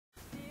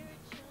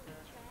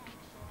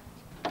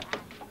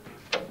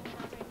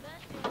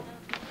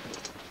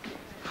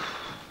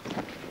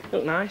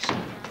Look nice.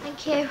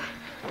 Thank you.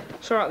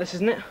 It's all right, this,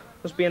 isn't it?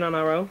 Us being on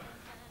our own.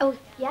 Oh,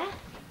 yeah?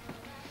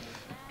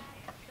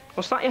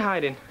 What's that you're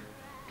hiding?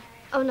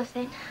 Oh,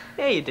 nothing.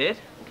 Yeah, you did.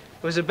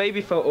 It was a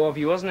baby photo of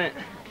you, wasn't it?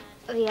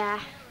 Oh, yeah.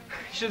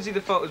 You should see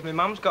the photos my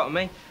mum's got of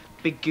me.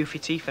 Big goofy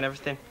teeth and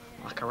everything.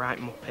 Like a right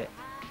muppet.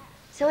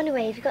 So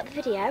anyway, have you got the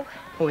video?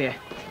 Oh, yeah.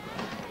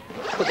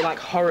 Could be like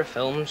horror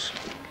films.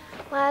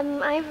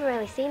 Well, I haven't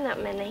really seen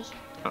that many.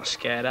 Not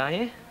scared, are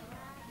you?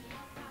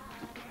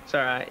 It's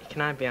all right. You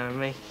can hide behind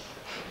me.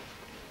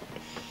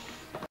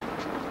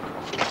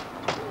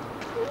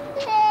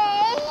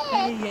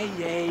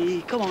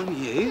 Hey, come on,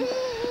 you.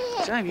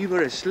 Time you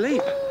were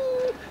asleep.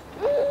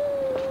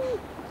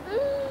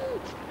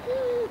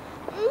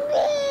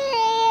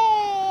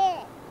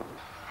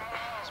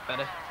 It's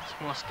better.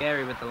 It's more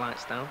scary with the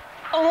lights down.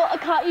 Oh, I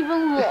can't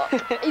even look.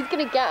 He's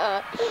gonna get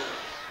her.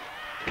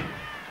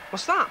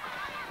 What's that?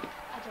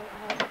 I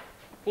don't know.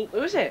 Well,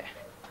 who is it?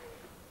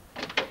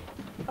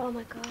 Oh,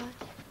 my God.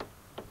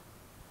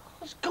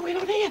 What's going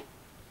on here?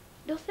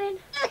 Nothing.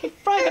 You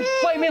frightened the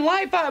flaming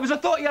life out of us. I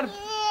thought you had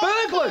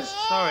burglars.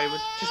 Sorry, we're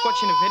just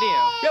watching a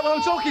video. Yeah, well,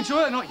 I'm talking to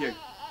her, not you.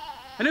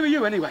 And who are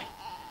you, anyway?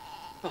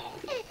 Oh,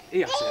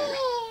 here, Sarah.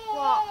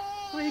 What?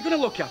 Well, are you going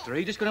to look after her? Are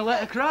you just going to let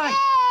her cry?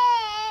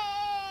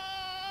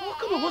 Oh,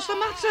 come on, what's the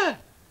matter?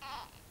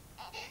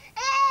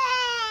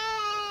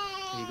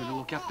 Are you going to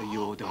look after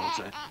your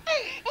daughter?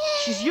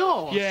 She's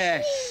yours?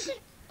 Yes.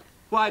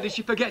 Why, did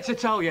she forget to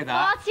tell you that?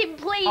 Martin,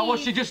 please. Or was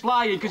she just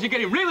lying? Because you're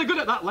getting really good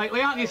at that lately,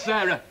 aren't you,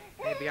 Sarah?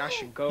 Maybe I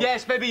should go.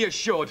 Yes, maybe you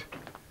should.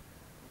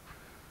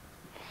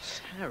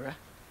 Sarah?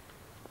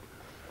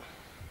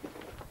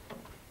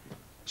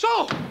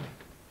 So,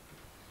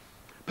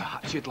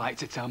 perhaps you'd like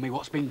to tell me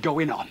what's been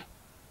going on?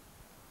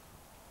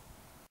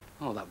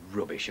 All that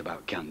rubbish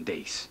about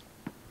Candice.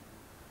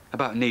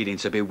 About needing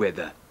to be with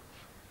her.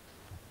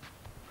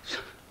 I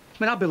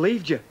mean, I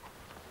believed you.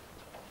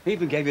 I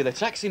even gave you the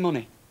taxi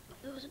money.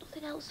 There was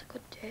nothing else I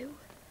could do.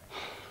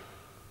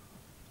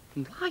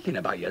 And lying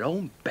about your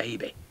own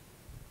baby.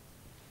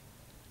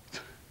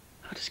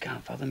 I just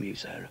can't fathom you,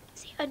 Sarah.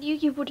 See, I knew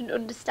you wouldn't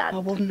understand. I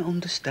wouldn't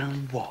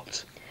understand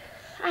what?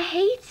 I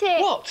hate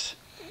it. What?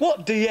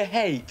 What do you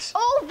hate?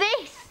 All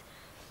this.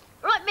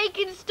 Like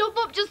making stuff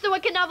up just so I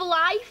can have a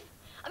life.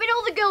 I mean,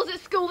 all the girls at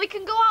school, they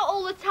can go out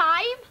all the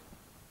time.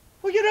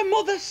 Well, you're a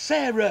mother,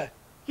 Sarah.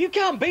 You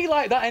can't be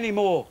like that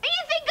anymore. And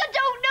you think I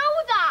don't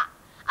know that?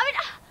 I mean,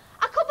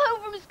 I come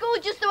home from school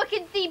just so I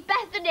can see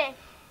Bethany.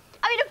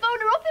 I mean, I phone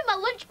her up in my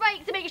lunch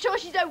break to make sure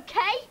she's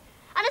okay.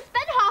 And I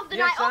spend half the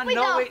night up with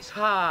her. Yes, I know it's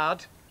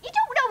hard. You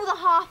don't know the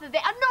half of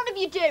it, and none of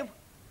you do.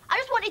 I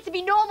just want it to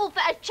be normal for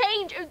a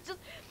change and just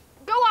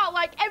go out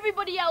like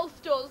everybody else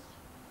does.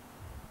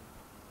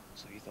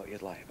 So you thought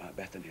you'd lie about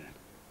Bethany then?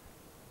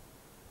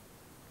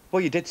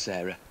 Well, you did,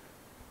 Sarah.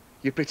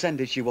 You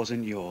pretended she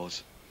wasn't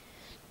yours.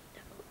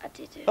 No, I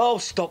didn't. Oh,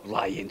 stop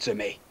lying to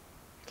me.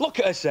 Look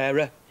at her,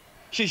 Sarah.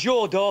 She's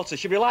your daughter.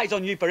 She relies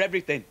on you for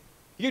everything.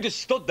 You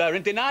just stood there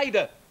and denied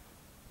her.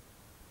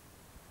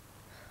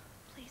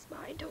 Please,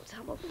 Martin, don't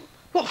tell Mum.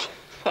 Well,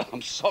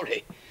 I'm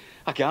sorry.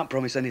 I can't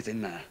promise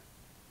anything now.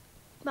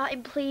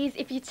 Martin, please,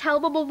 if you tell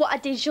Mum what I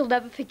did, she'll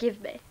never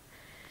forgive me.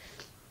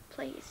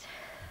 Please.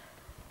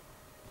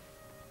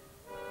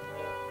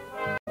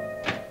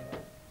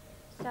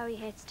 So you're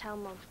here to tell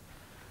Mum?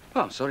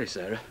 Oh, I'm sorry,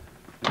 Sarah.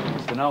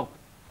 What's to know?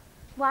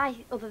 Why,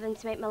 other than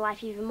to make my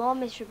life even more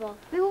miserable?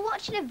 We were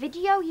watching a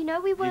video, you know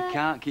we were... You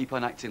can't keep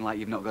on acting like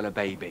you've not got a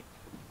baby.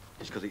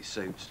 Just because it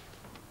suits.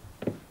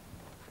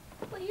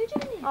 What are you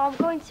doing here? Oh, I'm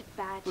going to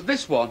bed. But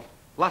this one,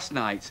 last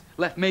night,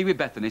 left me with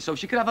Bethany so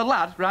she could have a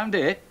lad round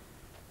here.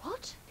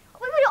 What?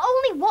 We were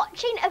only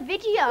watching a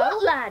video.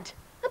 What lad?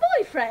 A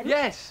boyfriend?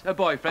 Yes, a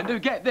boyfriend who,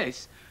 get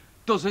this,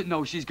 doesn't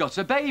know she's got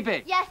a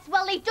baby. Yes,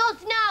 well, he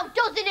does now,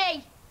 doesn't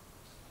he?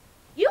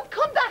 You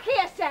come back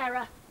here,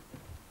 Sarah.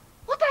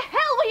 What the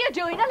hell were you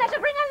doing to let her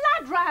bring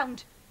a lad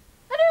round?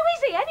 And who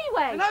is he,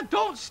 anyway? Now,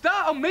 don't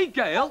start on me,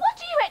 Gail. What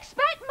do you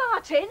expect,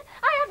 Martin?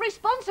 I have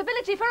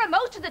responsibility for her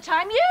most of the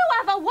time. You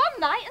have her one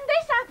night and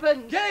this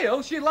happened.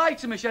 Gail, she lied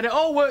to me. She had it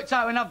all worked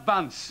out in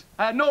advance.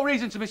 I had no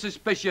reason to be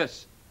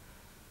suspicious.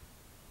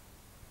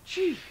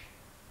 Gee.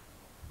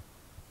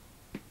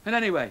 And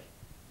anyway,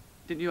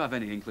 didn't you have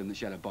any inkling that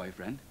she had a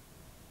boyfriend?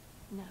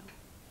 No.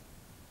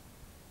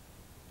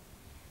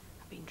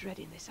 I've been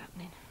dreading this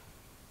happening.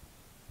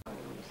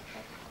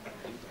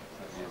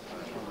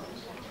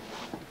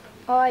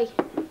 Oi.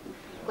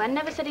 Glenn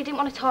never said he didn't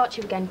want to talk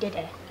to you again, did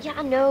he? Yeah,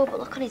 I know, but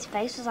look on his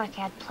face was like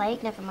he had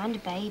plague, never mind a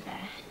baby.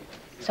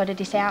 So did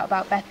he say out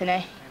about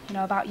Bethany? You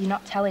know, about you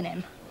not telling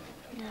him?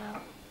 No.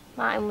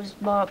 Martin was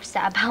more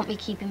upset about me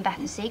keeping Beth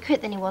a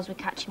secret than he was with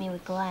catching me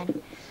with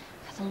Glenn.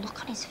 For the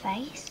look on his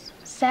face.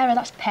 Sarah,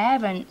 that's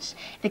parents.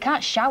 If they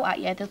can't shout at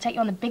you, they'll take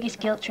you on the biggest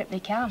guilt trip they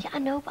can. Yeah, I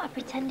know, but I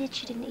pretended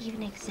she didn't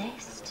even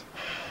exist.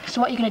 So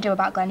what are you going to do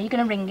about Glenn? Are you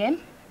going to ring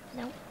him?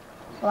 No.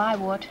 Well, I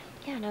would.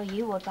 Yeah, I know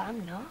you would, but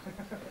I'm not.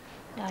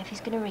 No, if he's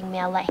going to ring me,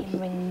 I'll let him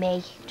ring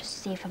me, just to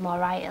see if I'm all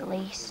right at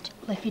least.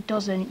 Well, if he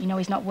doesn't, you know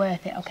he's not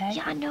worth it, OK?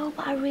 Yeah, I know,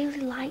 but I really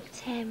liked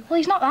him. Well,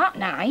 he's not that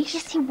nice.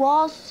 Yes, he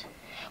was.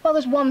 Well,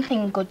 there's one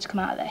thing good to come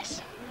out of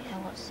this. Yeah,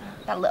 what's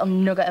that? That little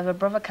nugget of a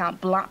brother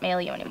can't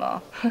blackmail you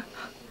anymore.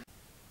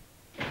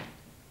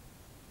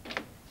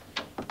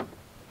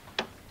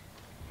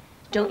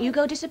 Don't you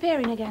go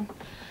disappearing again.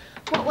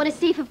 What, want to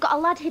see if I've got a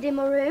lad hid in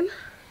my room?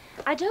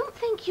 I don't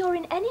think you're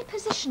in any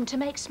position to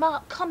make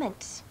smart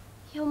comments.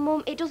 Your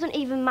mum, it doesn't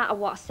even matter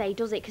what I say,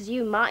 does it? Because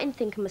you and Martin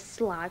think I'm a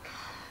slag.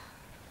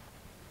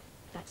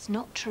 That's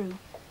not true.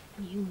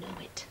 You know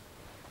it.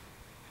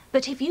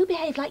 But if you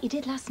behave like you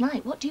did last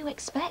night, what do you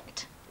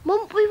expect?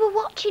 Mum, we were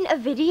watching a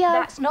video.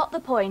 That's not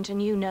the point,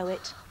 and you know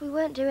it. We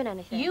weren't doing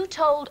anything. You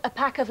told a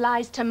pack of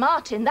lies to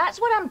Martin.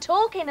 That's what I'm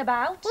talking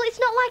about. Well, it's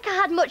not like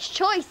I had much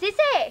choice, is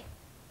it?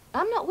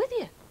 I'm not with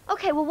you.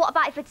 OK, well, what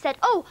about if I'd said,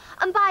 oh,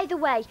 and by the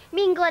way,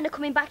 me and Glenn are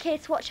coming back here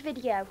to watch a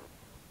video?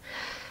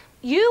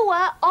 You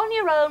were on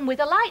your own with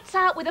the lights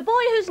out with a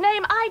boy whose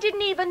name I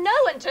didn't even know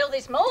until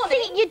this morning.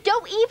 See, you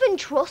don't even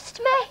trust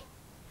me.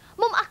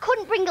 Mum, I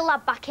couldn't bring a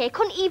lad back here,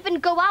 couldn't even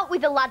go out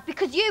with a lad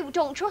because you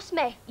don't trust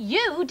me.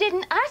 You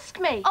didn't ask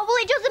me. Oh,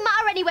 well, it doesn't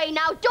matter anyway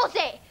now, does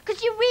it?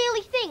 Because you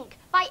really think,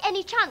 by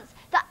any chance,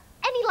 that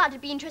any lad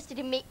would be interested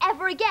in me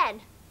ever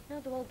again? No,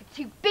 they'll all be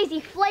too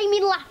busy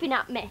flaming laughing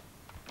at me.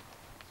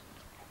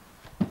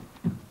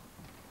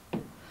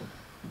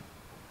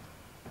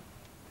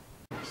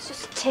 It's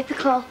just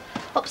typical.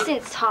 Up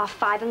since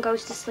 5:30 and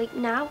goes to sleep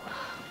now.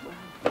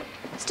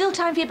 Still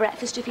time for your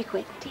breakfast if you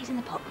quit. Tea's in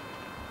the pot.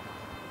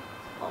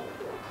 Oh,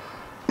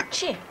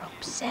 cheer up,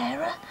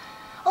 Sarah.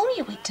 Only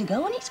a week to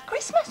go and it's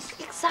Christmas.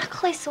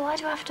 Exactly, so why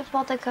do I have to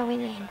bother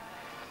going in?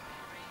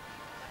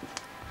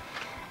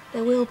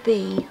 There will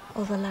be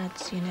other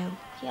lads, you know.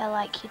 Yeah,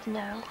 like you'd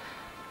know.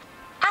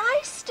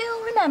 I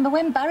still remember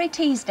when Barry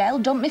Teasdale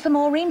dumped me for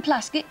Maureen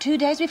Plaskett 2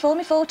 days before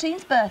my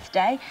 14th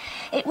birthday.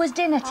 It was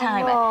dinner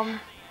time. Oh, Mum.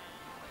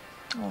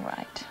 All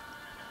right.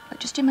 But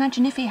just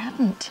imagine if he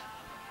hadn't.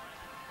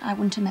 I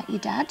wouldn't have met your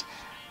dad.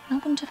 I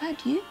wouldn't have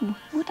had you,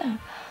 would I?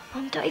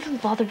 Mum, don't even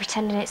bother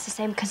pretending it's the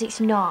same, because it's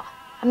not.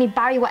 I mean,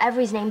 Barry, whatever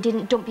his name,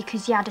 didn't dump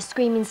because he had a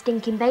screaming,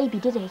 stinking baby,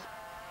 did he?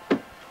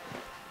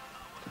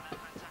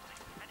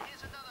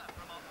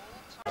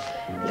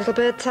 Little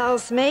bird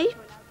tells me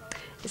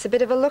it's a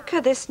bit of a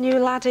looker, this new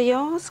lad of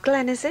yours.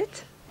 Glenn, is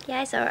it?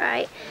 Yeah, it's all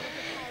right.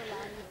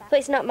 But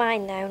it's not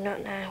mine, though,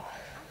 not now.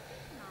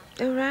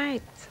 Oh,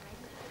 right.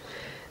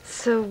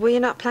 So were you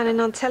not planning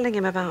on telling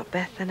him about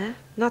Bethany?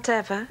 Not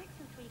ever?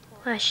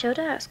 Well, I should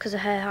have. It's because I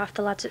heard half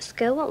the lads at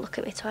school won't look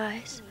at me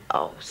twice.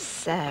 Oh,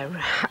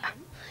 Sarah.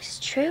 It's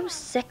true, I'm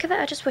sick of it.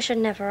 I just wish I'd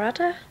never had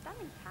her.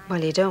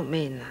 Well, you don't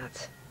mean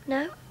that.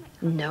 No?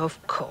 No,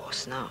 of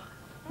course not.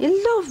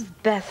 You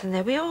love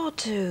Bethany, we all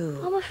do.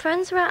 All my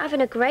friends are out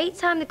having a great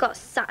time. They've got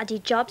Saturday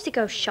jobs, they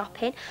go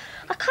shopping.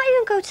 I can't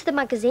even go to the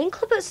magazine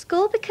club at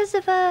school because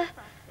of her.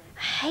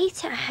 I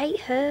hate it, I hate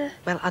her.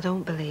 Well, I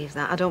don't believe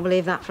that. I don't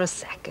believe that for a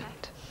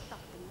second.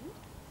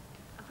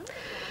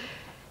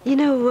 You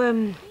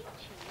know,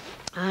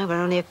 I were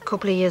only a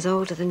couple of years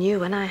older than you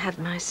when I had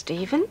my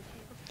Stephen.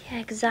 Yeah,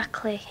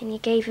 exactly. And you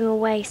gave him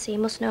away, so you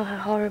must know how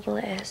horrible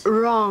it is.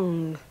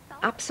 Wrong.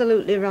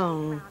 Absolutely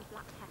wrong.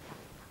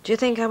 Do you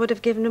think I would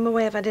have given him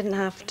away if I didn't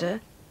have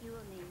to?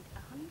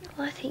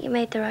 Well, I think you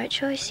made the right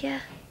choice, yeah.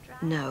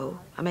 No,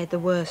 I made the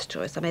worst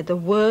choice. I made the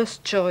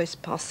worst choice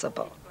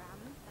possible.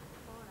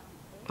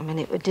 I mean,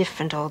 it were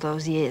different all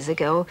those years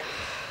ago.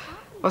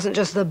 It wasn't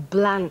just the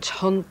Blanche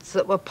Hunts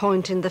that were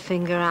pointing the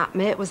finger at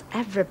me. It was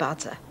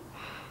everybody.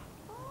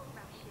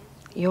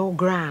 Your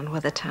gran were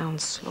the town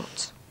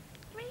slut.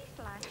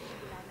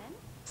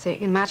 So you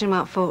can imagine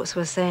what folks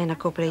were saying a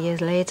couple of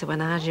years later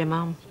when I had your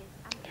mum.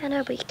 Yeah, I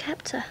know, but you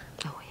kept her.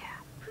 Oh,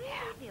 yeah,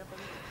 yeah.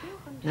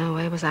 No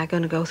way was I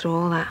going to go through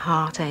all that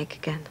heartache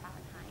again.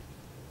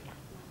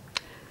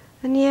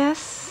 And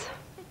yes,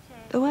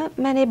 there weren't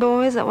many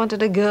boys that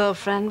wanted a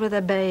girlfriend with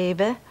a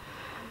baby.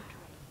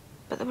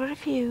 But there were a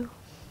few.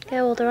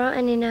 Yeah, well, there aren't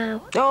any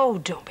now. Oh,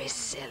 don't be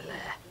silly.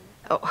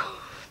 Oh.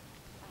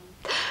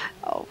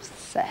 Oh,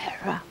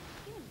 Sarah.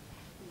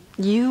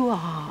 You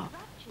are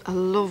a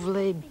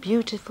lovely,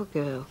 beautiful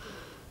girl.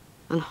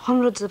 And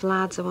hundreds of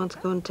lads that want to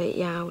go and take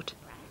you out.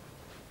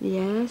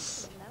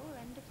 Yes.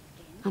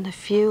 And a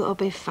few will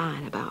be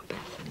fine about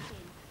Bethany.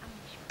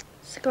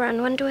 So,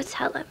 Gran, when do I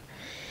tell him?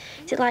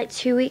 Is it like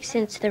 2 weeks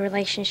into the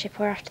relationship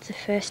or after the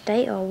first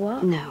date or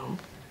what? No.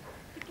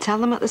 Tell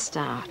them at the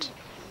start.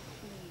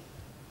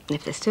 And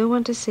if they still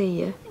want to see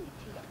you,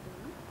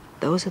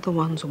 those are the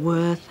ones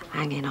worth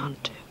hanging on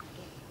to.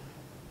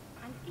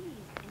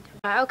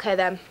 Right, OK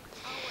then.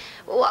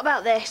 Well, what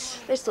about this?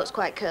 This looks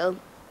quite cool.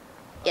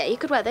 Yeah, you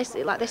could wear this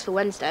like this for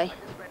Wednesday.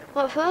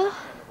 What for?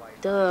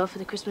 Duh, for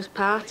the Christmas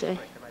party.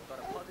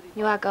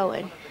 You are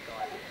going.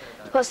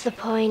 What's the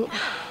point?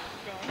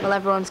 Well,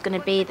 everyone's going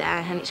to be there,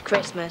 and it's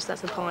Christmas,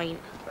 that's the point.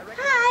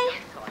 Hi.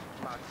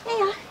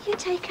 Here, you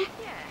take her.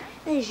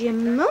 There's your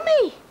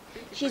mummy.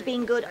 She's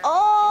been good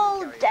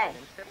all day.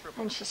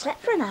 And she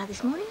slept for an hour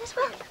this morning as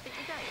well.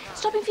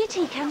 stopping for your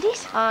tea,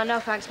 Candice? Oh,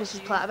 no thanks,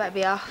 Mrs. Platt. I better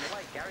be off.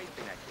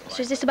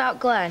 So is this about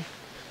Glenn?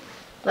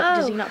 Look,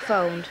 Does he not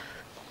phoned?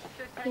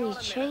 I think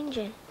he's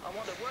changing.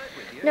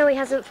 No, he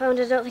hasn't phoned.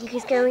 I don't think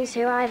he's going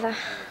to either.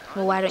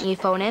 Well, why don't you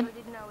phone him?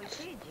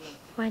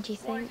 Why do you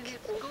think?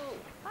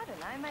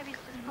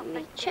 Let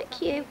me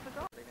check you.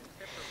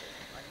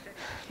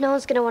 No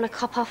one's going to want to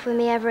cop off with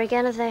me ever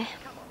again, are they?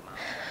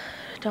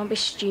 Don't be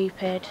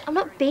stupid. I'm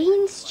not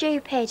being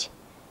stupid.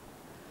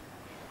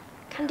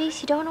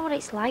 Candice, you don't know what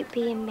it's like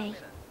being me.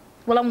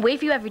 Well, I'm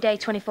with you every day,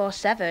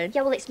 24/7.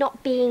 Yeah, well, it's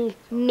not being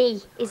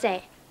me, is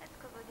it?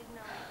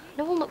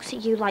 No one looks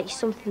at you like you're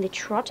something they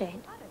trod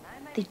in.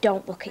 They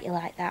don't look at you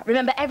like that.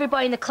 Remember,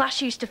 everybody in the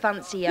class used to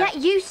fancy you. Yeah,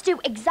 used to,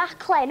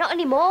 exactly. Not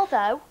anymore,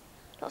 though.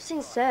 Not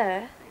since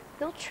Sir.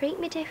 They all treat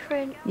me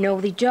different. No,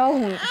 they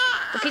don't.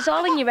 Look, it's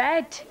all in your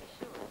head.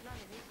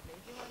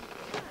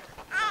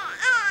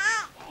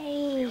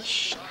 Hey,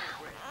 shh.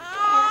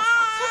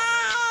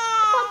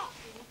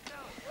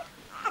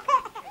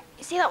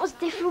 You see, that was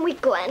different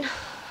with Glenn.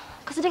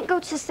 Because I didn't go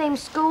to the same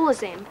school as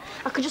him.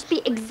 I could just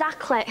be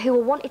exactly who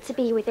I wanted to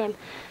be with him.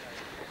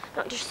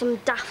 Not just some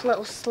daft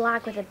little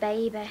slag with a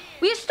baby.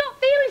 Will you stop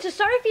feeling so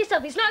sorry for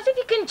yourself? It's not as if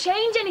you can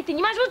change anything.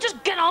 You might as well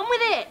just get on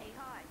with it.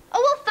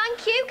 Oh, well,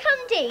 thank you,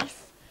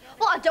 Candice.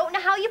 Well, I don't know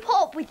how you put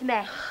up with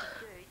me.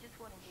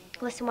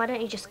 Listen, why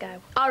don't you just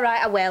go? All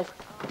right, I will.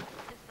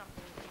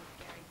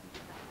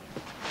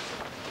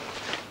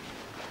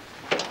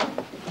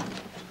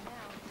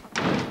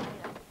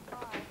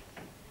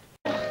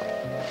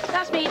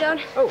 That's me done.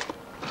 Oh,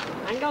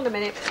 hang on a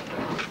minute.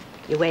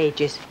 Your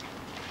wages.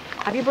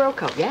 Have you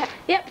broke up yet?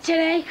 Yep,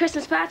 today,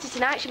 Christmas party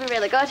tonight. Should be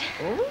really good.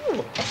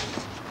 Oh.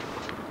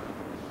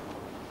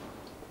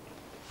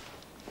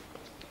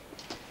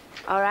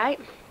 All right.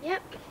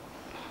 Yep.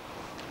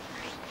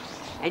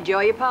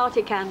 Enjoy your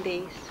party,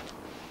 Candice.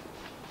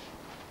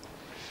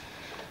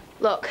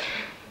 Look,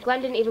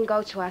 Glenn didn't even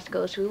go to our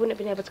school, so we wouldn't have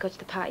been able to go to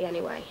the party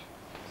anyway.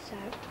 So?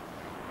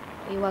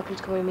 You're welcome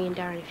to come with me and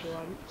Darren if you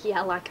want.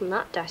 Yeah, like I'm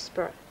that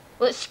desperate.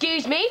 Well,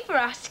 excuse me for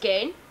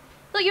asking.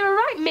 Look, you're a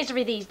right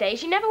misery these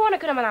days. You never want to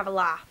come and have a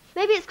laugh.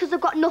 Maybe it's because I've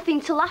got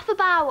nothing to laugh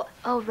about.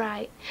 Oh,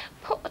 right.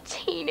 Poor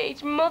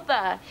teenage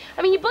mother.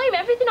 I mean, you blame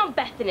everything on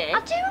Bethany. I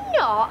do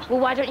not. Well,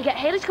 why don't you get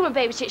Hayley to come and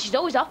babysit? She's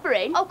always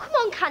offering. Oh, come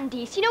on,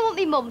 Candice. You know what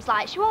my mum's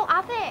like. She won't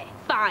have it.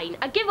 Fine.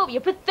 I give up.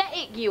 You're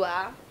pathetic, you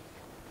are.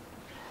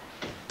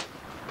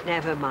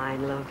 Never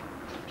mind, love.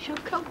 She'll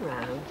come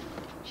round.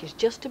 She's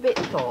just a bit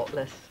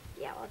thoughtless.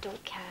 Yeah, well, I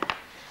don't care.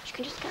 She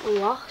can just get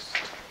lost.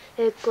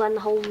 Glenn,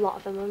 the whole lot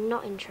of them. I'm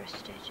not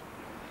interested.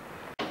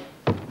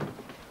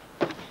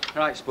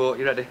 Right, sport,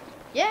 you ready?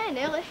 Yeah,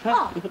 nearly.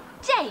 Oh,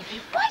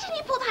 David, why didn't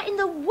you put that in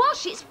the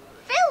wash? It's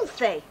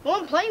filthy. Well,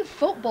 I'm playing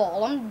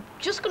football. I'm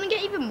just going to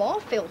get even more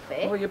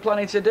filthy. What are you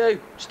planning to do?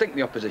 Stink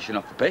the opposition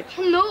off the pitch?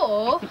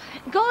 No.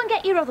 Go and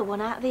get your other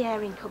one out of the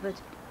airing cupboard.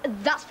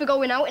 That's for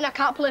going out, and I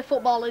can't play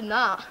football in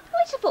that.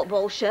 Well, it's a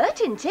football shirt,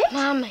 isn't it?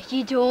 Mum,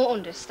 you don't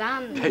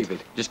understand.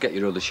 David, just get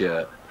your other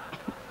shirt.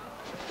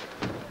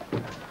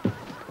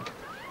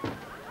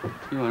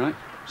 You all right,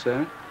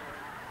 Sarah?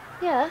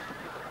 Yeah.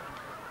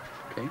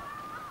 Okay.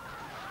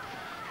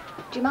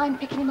 Do you mind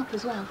picking him up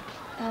as well?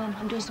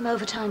 I'm doing some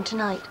overtime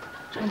tonight,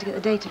 trying to get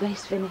the database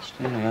finished.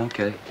 Yeah,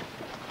 okay.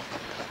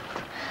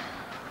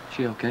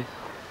 She okay?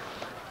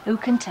 Who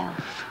can tell?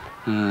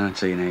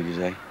 Teenagers,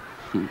 eh?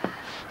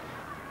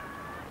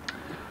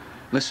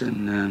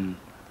 Listen,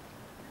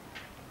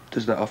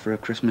 does that offer a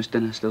Christmas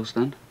dinner still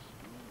stand?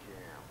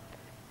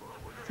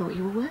 Thought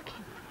you were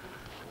working.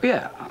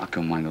 Yeah, I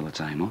can wangle the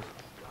time off.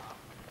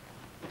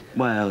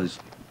 Well, it's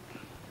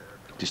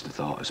just the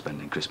thought of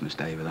spending Christmas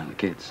Day without the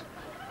kids.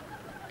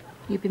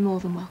 You'd be more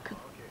than welcome.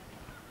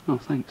 Oh,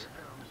 thanks.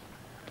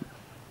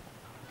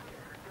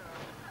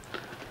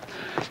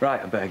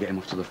 Right, I better get him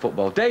off to the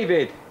football.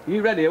 David,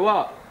 you ready or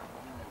what?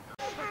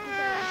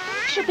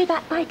 Should be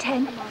back by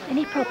 10.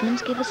 Any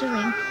problems, give us a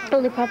ring.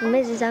 Only problem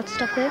is how to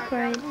stop her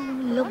crying.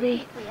 Oh,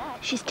 lovey.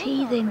 She's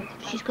teething.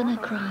 She's gonna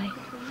cry.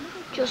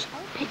 Just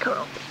pick her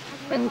up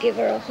and give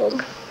her a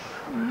hug.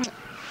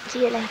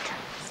 See you later.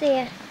 See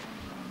ya.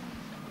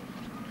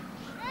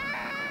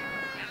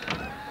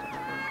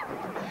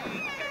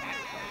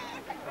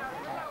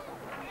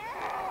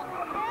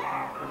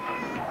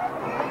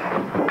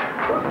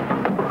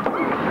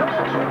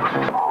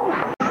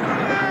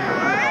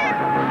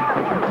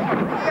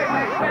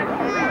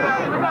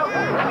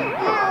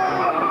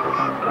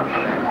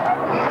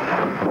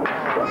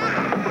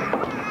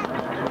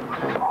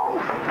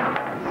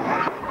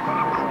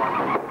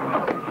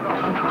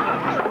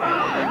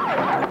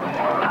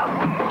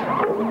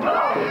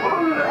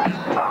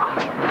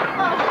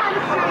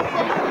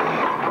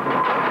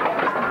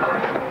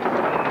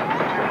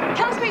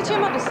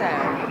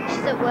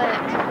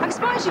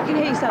 You can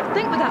hear yourself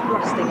think with that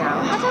blasting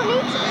out. I don't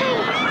need to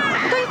think.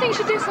 Don't you think you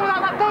should do something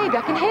like that baby?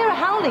 I can hear her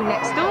howling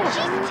next door.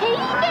 She's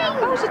teething.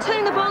 Oh, so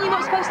turning the ball, you're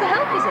not supposed to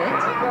help, is it?